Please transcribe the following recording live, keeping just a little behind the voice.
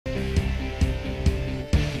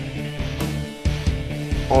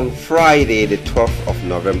On Friday, the 12th of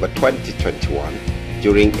November 2021,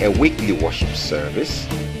 during a weekly worship service,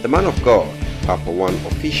 the man of God, Papa One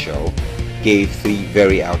Official, gave 3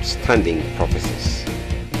 very outstanding prophecies.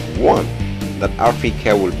 1, that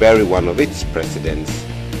Africa will bury one of its presidents.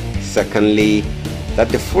 Secondly, that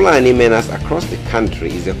the Fulani menace across the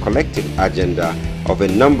country is a collective agenda of a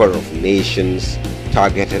number of nations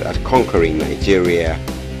targeted at conquering Nigeria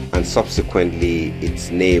and subsequently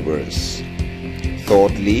its neighbors.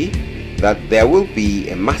 Thirdly, that there will be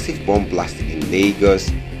a massive bomb blast in Lagos,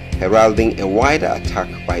 heralding a wider attack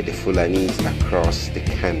by the Fulanis across the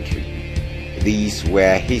country. These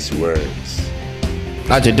were his words.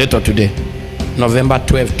 That's the date of today, November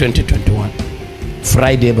 12, 2021.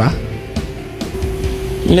 Friday, ba?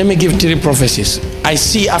 Let me give 3 prophecies. I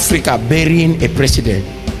see Africa burying a president.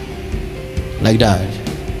 Like that.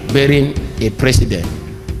 Burying a president.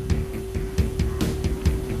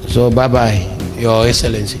 So bye-bye, Your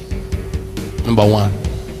Excellency. Number 1.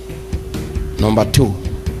 Number 2.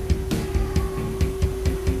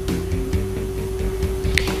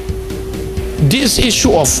 This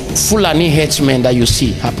issue of Fulani headsmen that you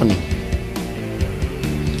see happening,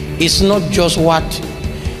 it's not just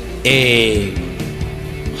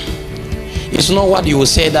it's not what you will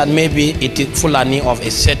say that maybe it is Fulani of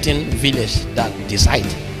a certain village that decide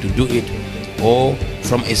to do it, or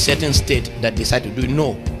from a certain state that decide to do it.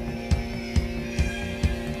 No.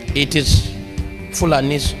 It is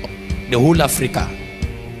Fulanis, the whole Africa,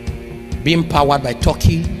 being powered by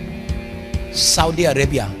Turkey, Saudi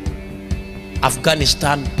Arabia,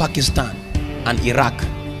 Afghanistan, Pakistan, and Iraq.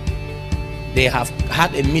 They have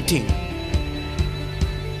had a meeting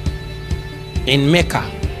in Mecca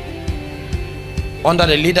under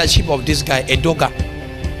the leadership of this guy, Erdogan.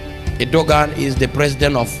 Erdogan is the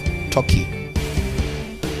president of Turkey.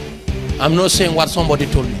 I'm not saying what somebody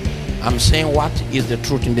told me. I'm saying what is the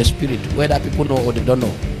truth in the spirit, whether people know or they don't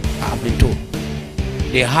know. I have been told.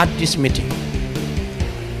 They had this meeting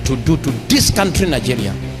to do to this country,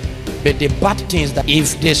 Nigeria. But the bad thing is that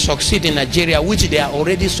if they succeed in Nigeria, which they are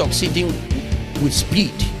already succeeding with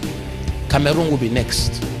speed, Cameroon will be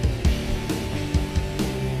next.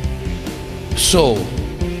 So,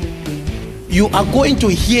 you are going to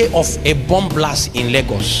hear of a bomb blast in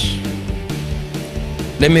Lagos.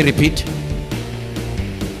 Let me repeat.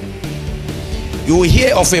 You will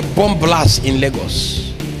hear of a bomb blast in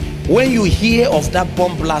Lagos. When you hear of that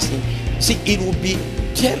bomb blast, see, it will be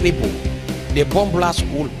terrible. The bomb blast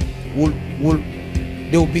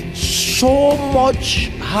there will be so much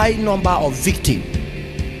high number of victims.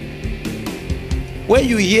 When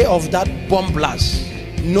you hear of that bomb blast,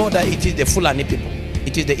 know that it is the Fulani people.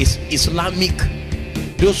 It is the Islamic,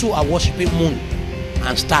 those who are worshiping moon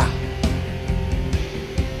and star.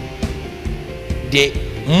 The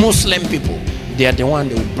Muslim people, they are the one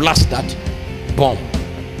that will blast that bomb.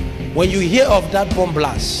 When you hear of that bomb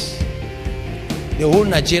blast, the whole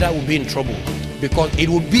Nigeria will be in trouble, because it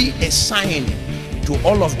will be a sign to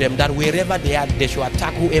all of them that wherever they are, they should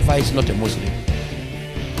attack whoever is not a Muslim.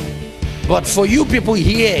 But for you people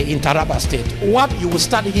here in Taraba State, what you will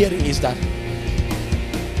start hearing is that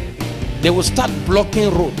they will start blocking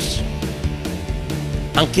roads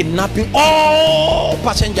and kidnapping all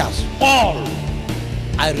passengers. All.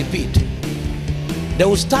 I repeat. They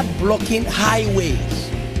will start blocking highways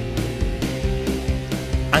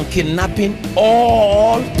and kidnapping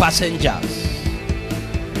all passengers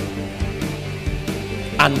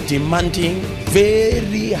and demanding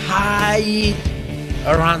very high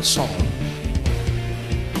ransom.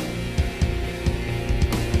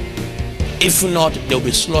 If not, they'll be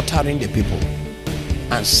slaughtering the people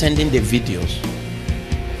and sending the videos.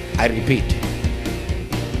 I repeat,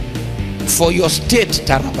 for your state,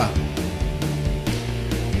 Taraba,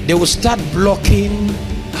 they will start blocking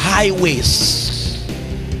highways,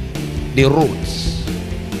 the roads,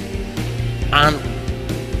 and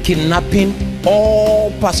kidnapping all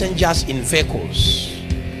passengers in vehicles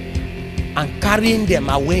and carrying them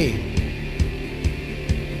away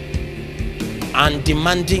and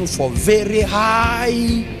demanding for very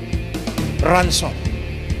high ransom.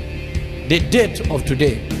 The date of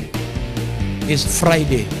today is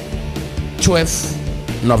Friday, 12th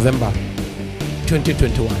November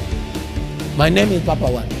 2021. My name is Papa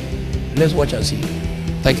One. Let's watch and see.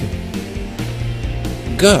 Thank you.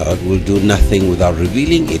 God will do nothing without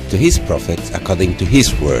revealing it to his prophets according to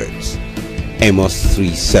his words. Amos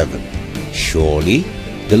 3:7. Surely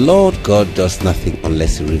the Lord God does nothing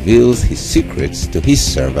unless he reveals his secrets to his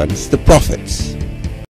servants, the prophets.